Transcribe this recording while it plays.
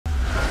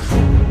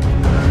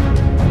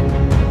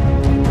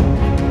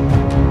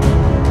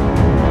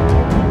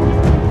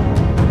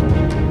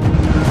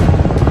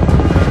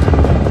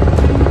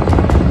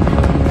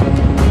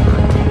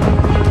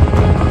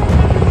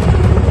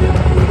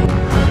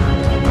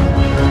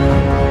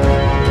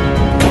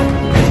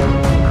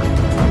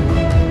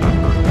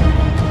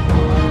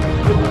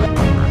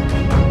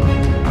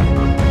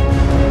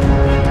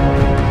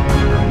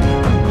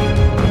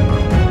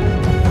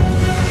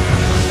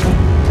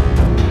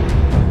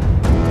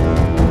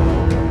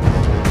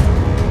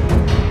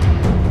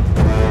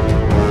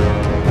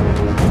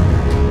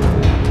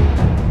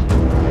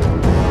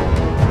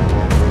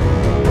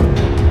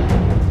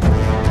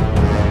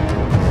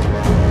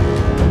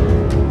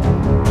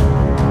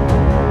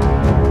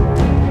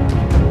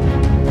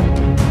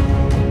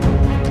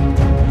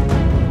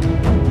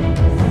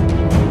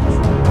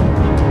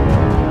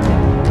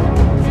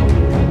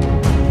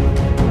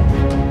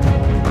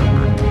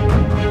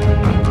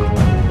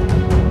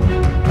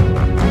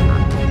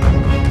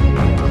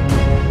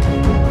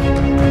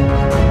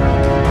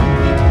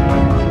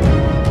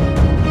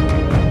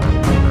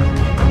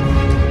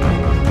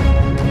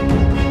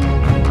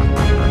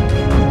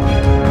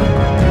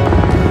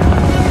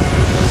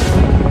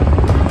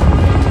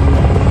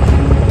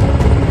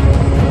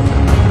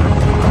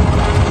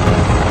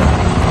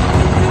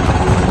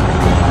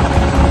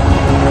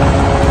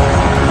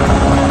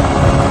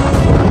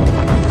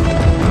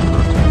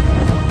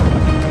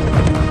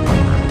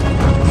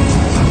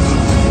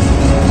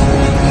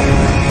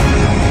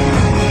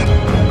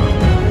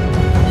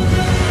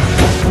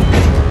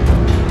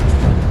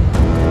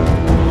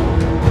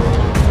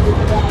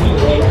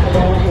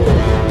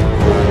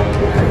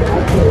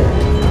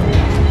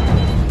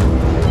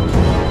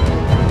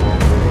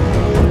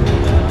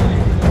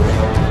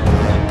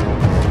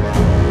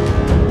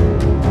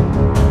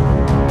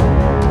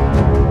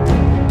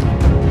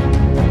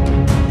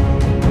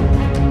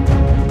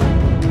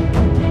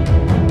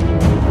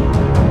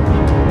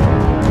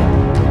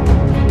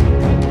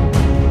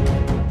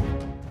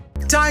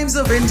Times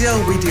of India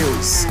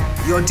videos,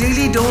 your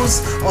daily dose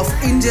of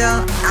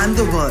India and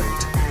the world.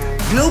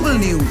 Global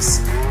news,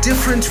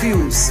 different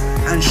views,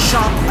 and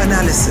sharp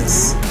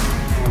analysis.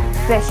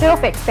 Pressure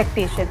of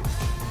expectation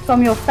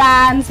from your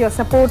fans, your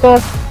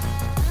supporters.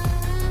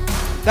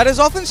 That has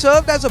often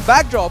served as a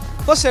backdrop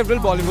for several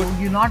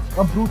Bollywood. You're not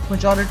a brute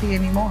majority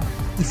anymore.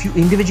 If you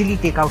individually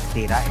take out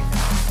Tera.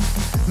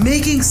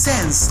 Making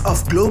sense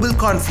of global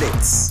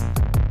conflicts.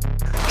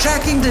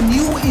 Tracking the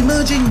new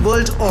emerging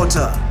world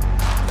order.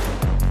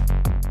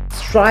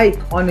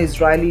 Strike on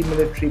Israeli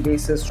military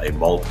bases. A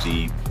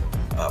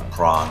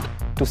multi-pronged.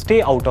 To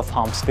stay out of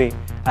harm's way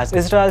as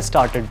Israel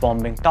started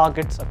bombing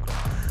targets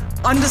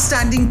across.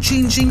 Understanding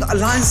changing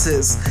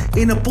alliances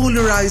in a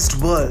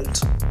polarized world.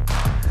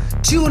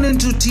 Tune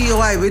into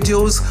TOI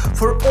videos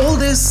for all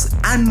this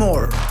and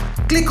more.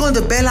 Click on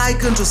the bell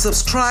icon to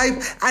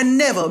subscribe and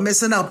never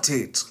miss an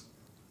update.